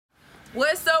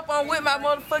What's up on With My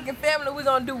Motherfucking Family? We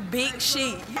gonna do big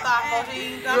shit.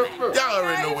 Y'all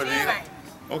already know what it is.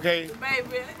 Okay?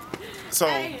 Baby. So,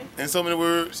 in so many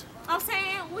words, I'm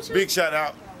saying, what you... big shout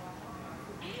out.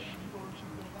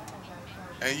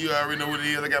 And you already know what it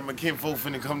is. I got my kinfolk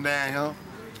finna come down here.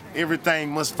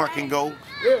 Everything must fucking go.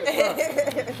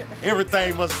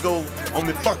 Everything must go on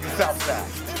the fucking south side.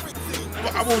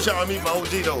 I want y'all to meet my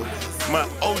OG though. My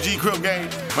OG crib gang,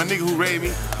 my nigga who raised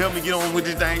me, help me get on with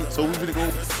this thing. So we finna go.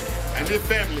 And this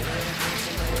family,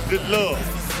 this love.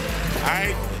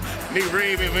 Alright? Nigga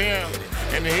raised me from here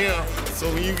and to here. So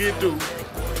when you get through,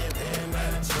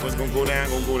 what's gonna go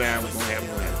down, we're gonna have.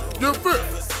 You're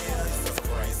first.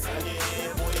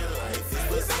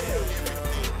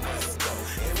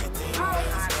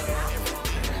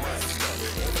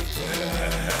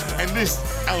 And this,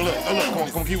 oh look,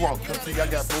 come on, keep walking. Come see, I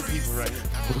got 4 people right here.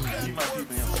 Keep my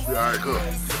people here. All right, cool. You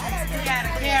got a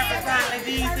camera trying to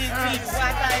these people.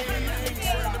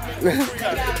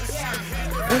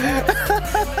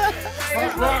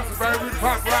 Pop rocks, baby,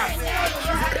 pop rocks.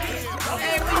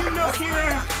 Hey, what you know,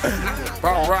 Kira?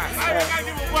 Pop rocks. I gotta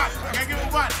give him a watch. I gotta give him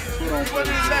a watch. What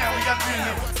is that? We got to be in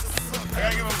here. I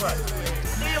gotta give him a watch.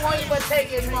 He didn't want you to take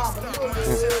his mama.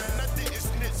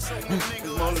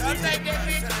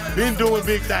 Been doing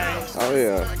big things. Oh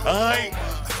yeah. Alright.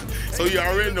 So you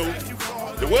already know.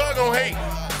 The world gonna hate.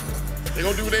 They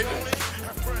gonna do what they do.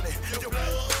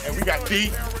 And we got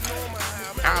D,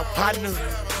 our partner,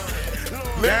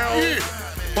 down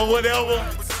for whatever.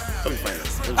 Throw your finger.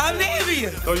 Olivia.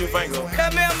 Throw your finger.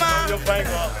 Come here, Mom. Throw your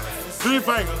finger. 3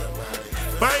 fingers.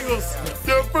 Fingers.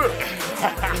 Your foot.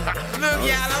 Look,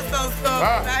 y'all, I'm so stoked.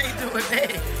 How you doing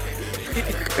that?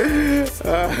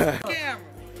 Camera.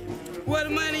 Where the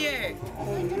money at?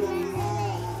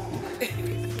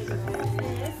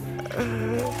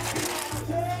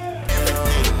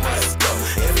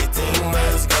 Everything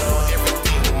must go.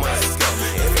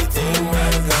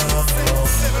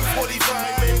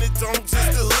 7:45 minutes, don't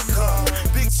just a hook car.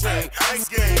 Big chain, ice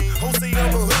game, Jose,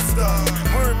 I'm a hood star.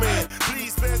 Merman,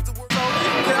 please pass the word.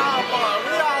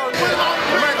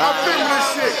 I'm feeling this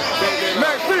shit.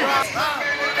 Mac B.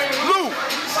 Lou.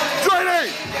 Dre Day.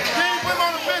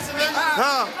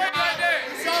 Huh?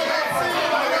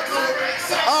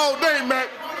 All day, Mac.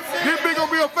 This big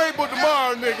gonna be on Facebook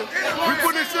tomorrow, nigga. We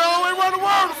put this shit all the way around the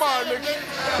world tomorrow, nigga.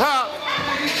 Huh?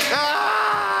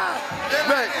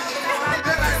 Mac.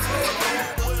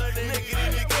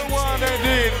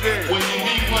 When you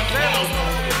meet 1,000,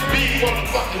 be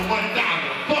motherfucking 1,000.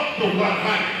 Fuck the 100.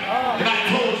 And I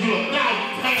told you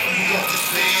 1,000 times ago.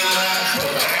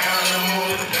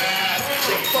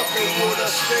 Fucking with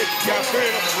us, got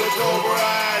freedom, let's go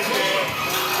right.